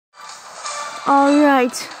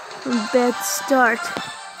Alright, let's start.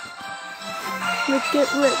 Let's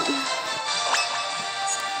get ready.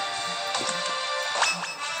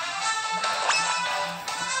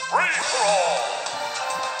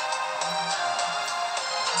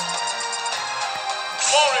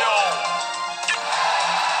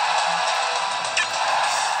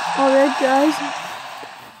 Alright, guys.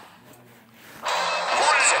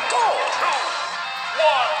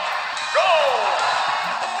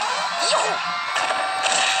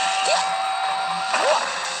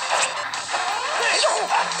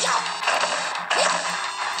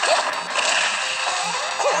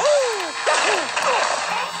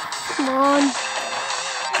 Come on.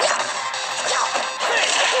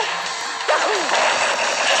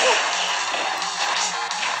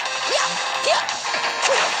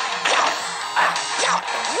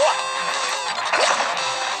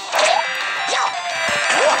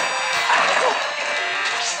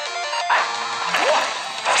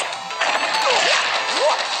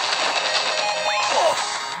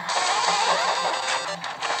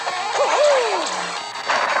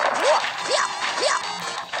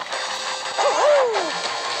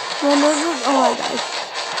 Oh my God.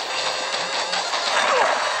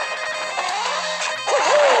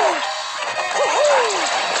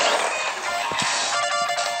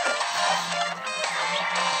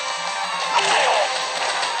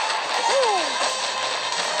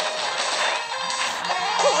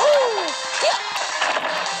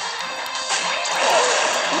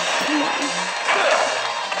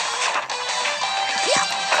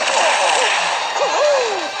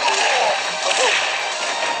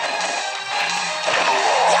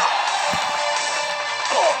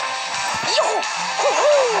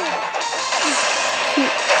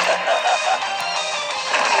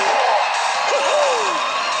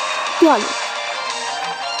 Done.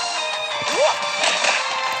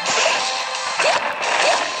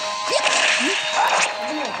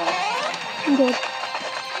 I'm good.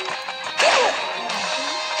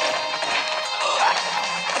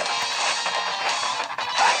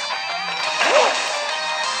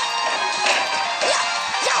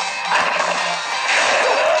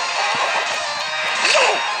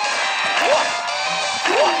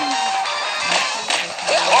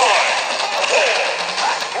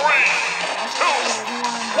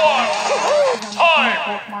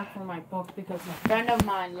 Bookmark for my book because a friend of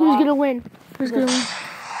mine. Who's gonna win? Who's gonna win?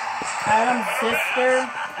 Adam's sister,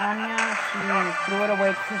 Anya, she threw it away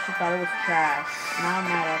because she thought it was trash. Now I'm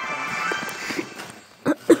mad at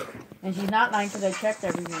her. And she's not lying because I checked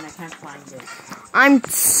everything and I can't find it. I'm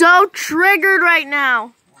so triggered right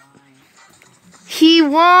now. Why? He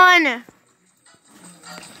won.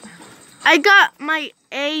 I got my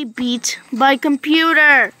A beat by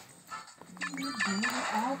computer.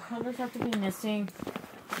 All colors have to be missing.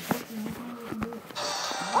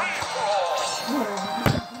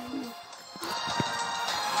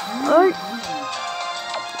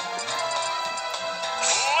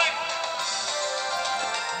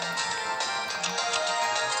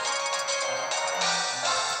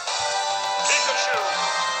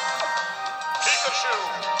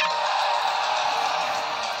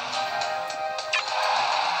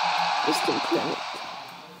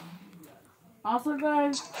 Also,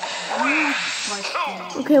 guys,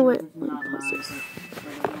 okay, wait.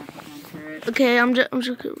 Okay, I'm just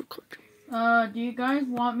gonna record. Do you guys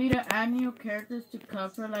want me to add new characters to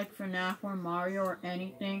cover like FNAF or Mario or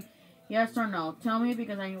anything? Yes or no? Tell me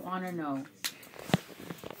because I want to know.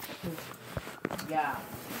 Yeah,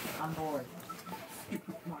 I'm bored.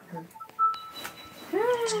 Stupid marker.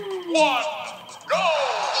 1, go!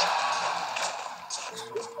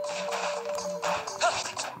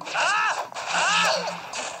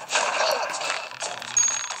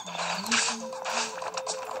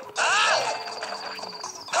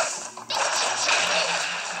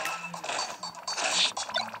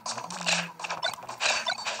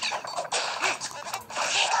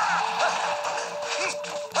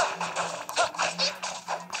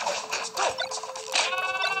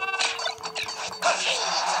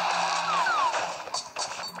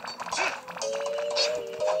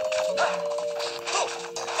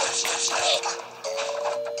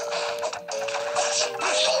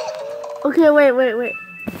 Okay, wait.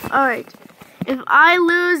 Alright. If I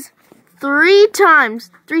lose three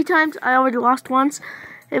times, I already lost once.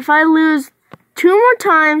 If I lose 2 more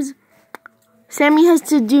times, Sammy has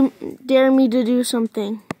to dare me to do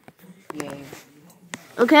something. Yay.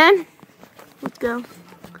 Okay? Let's go. I know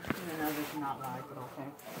this is not live, but okay.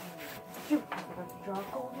 Shoot, I forgot to draw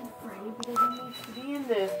Golden Freddy because he needs to be in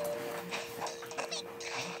this.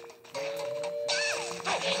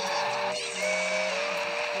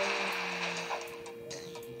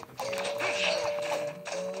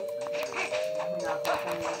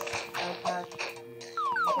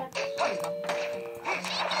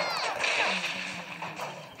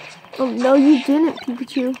 Oh, no, you didn't,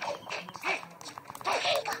 Pikachu. I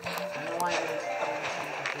know why it is.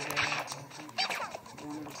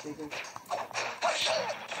 One of the biggest.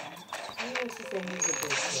 He used to say he's a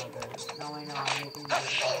big brother. No, I know. I'm making it.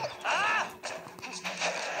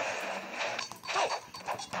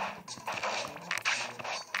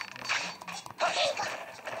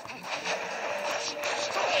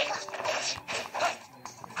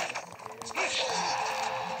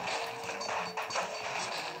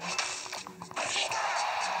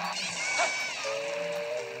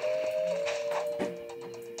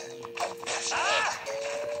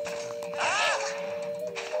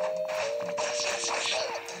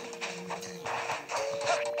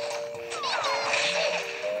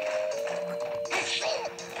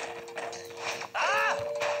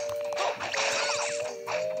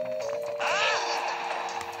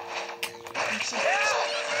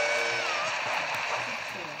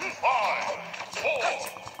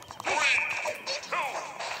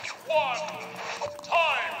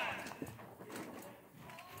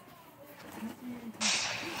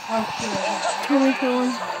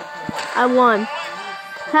 I won.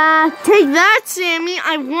 Ha, take that, Sammy.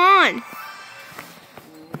 I won.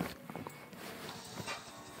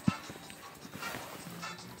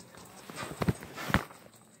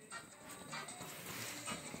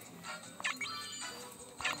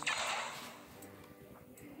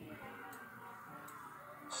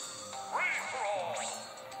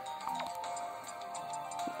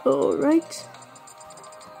 All right.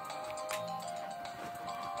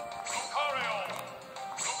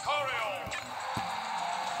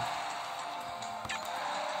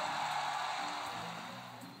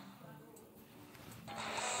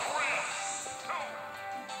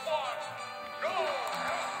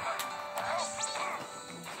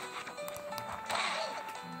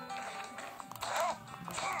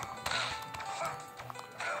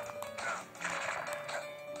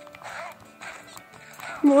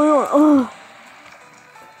 Oh.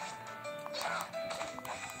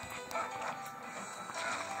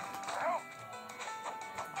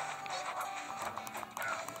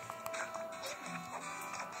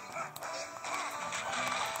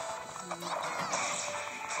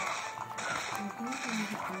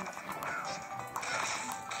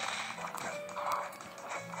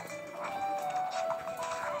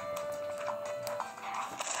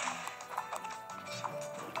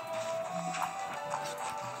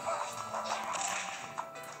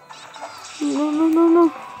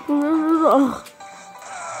 No.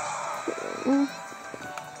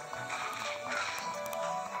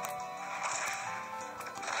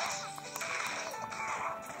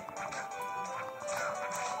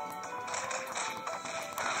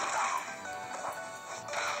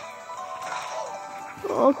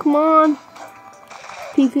 Oh, come on.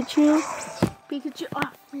 Pikachu. Oh,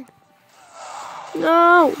 man.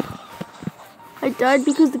 No. I died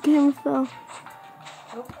because the camera fell.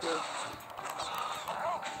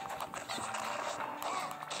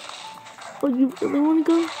 Oh, you really want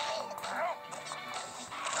to go?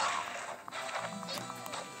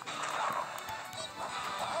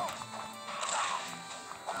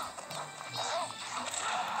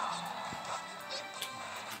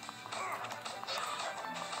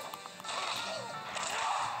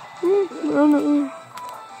 No.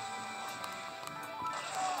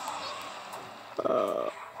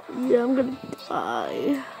 Yeah, I'm gonna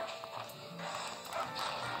die.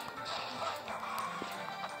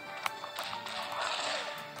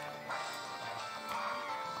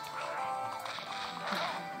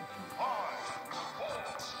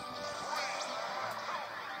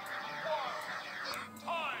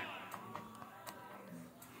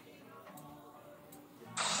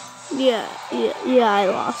 Yeah, I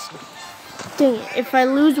lost. Dang it. If I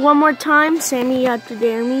lose one more time, Sammy, you have to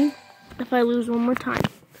dare me. If I lose one more time.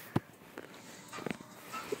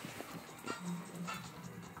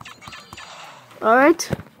 Alright,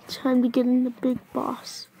 time to get in the big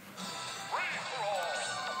boss.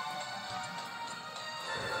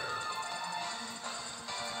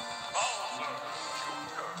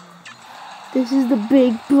 This is the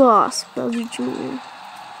big boss, Bowser Jr.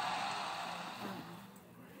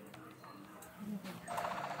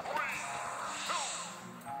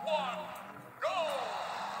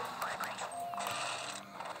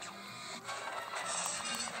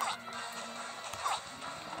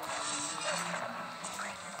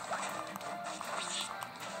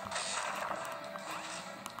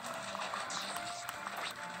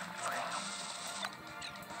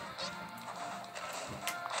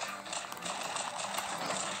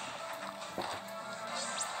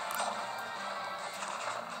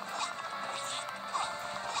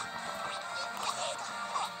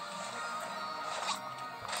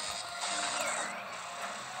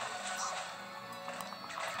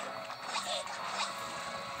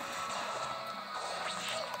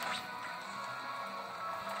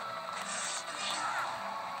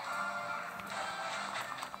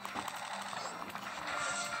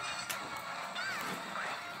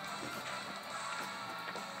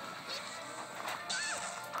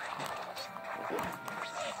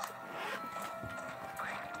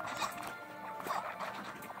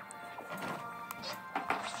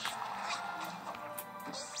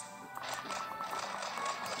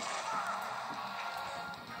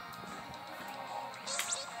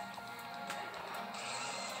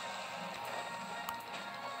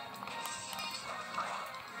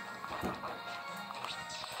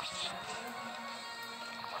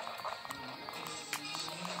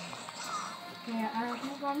 Yeah, I don't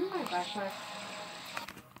think I'm in my backpack.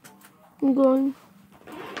 I'm going.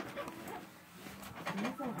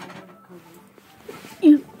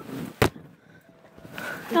 You.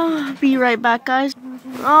 I'll be right back, guys.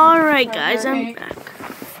 Alright, guys, I'm back.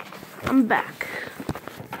 I'm back.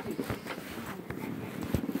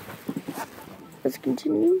 Let's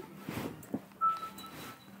continue.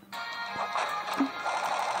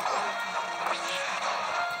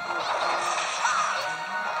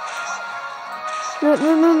 No,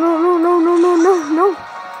 no, no, no, no, no, no, no, no, no.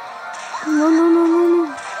 No, no, no, no, no.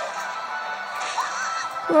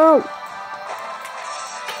 No.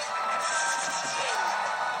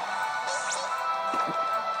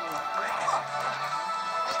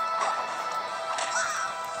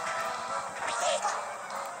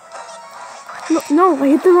 No, no, I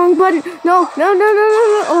hit the wrong button. No, no, no, no, no,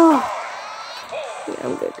 no. Oh. Yeah,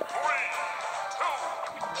 I'm good. 3, 2,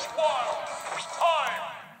 1, time!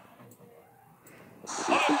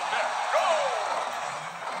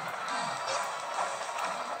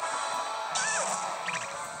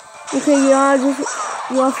 Okay, yeah,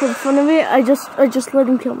 for the fun of it, I just let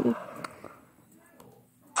him kill me.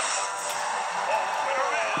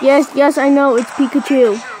 Yes, I know, it's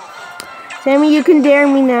Pikachu. Sammy, you can dare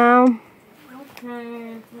me now.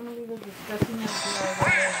 Okay, it's gonna be the disgusting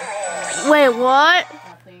idea. Wait, what?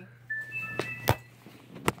 Nothing.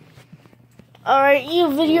 Alright, you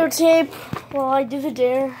videotape while I do the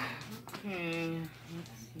dare. Okay, let's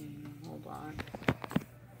see. Hold on.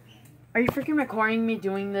 Are you freaking recording me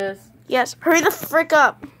doing this? Yes, hurry the frick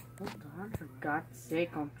up. Oh God, for God's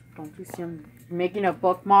sake, don't you see I'm making a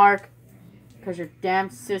bookmark? Because your damn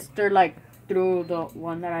sister, like, threw the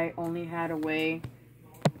one that I only had away.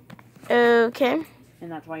 Okay.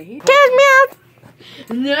 And that's why he... Catch me up!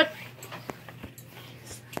 Nut!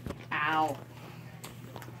 Ow.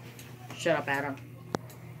 Shut up, Adam.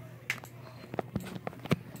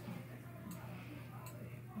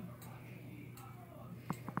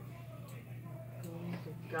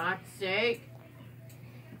 For God's sake.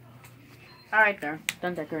 Alright, there.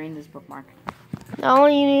 Done decorating this bookmark. All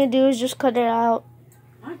you need to do is just cut it out.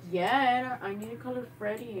 Not yet. I need to color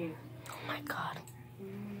Freddy. Oh my God.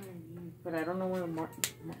 But I don't know where to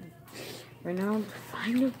right now,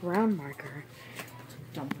 find a brown marker.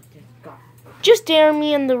 I'm done with this. God. Just dare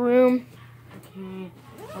me in the room. Okay.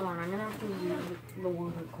 Hold on. I'm gonna have to read the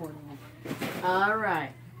one recording.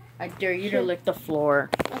 Alright. I dare you to lick the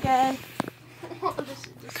floor. Okay. This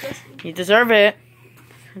is disgusting. You deserve it.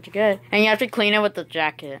 Aren't you good? And you have to clean it with the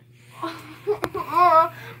jacket.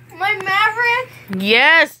 My Maverick?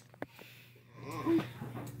 Yes!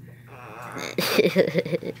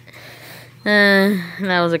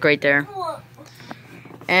 That was a great dare.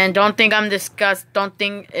 And don't think I'm don't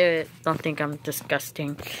think I'm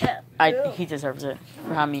disgusting. He deserves it.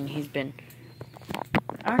 I mean, he's been.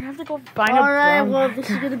 I would have to go find a Alright, brown well, marker. this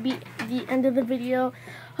is gonna be the end of the video.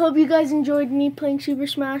 Hope you guys enjoyed me playing Super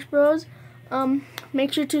Smash Bros.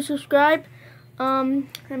 Make sure to subscribe. And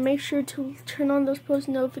make sure to turn on those post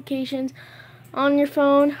notifications on your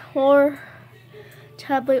phone or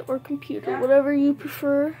tablet or computer, whatever you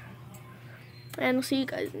prefer. And I'll see you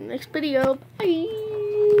guys in the next video. Bye!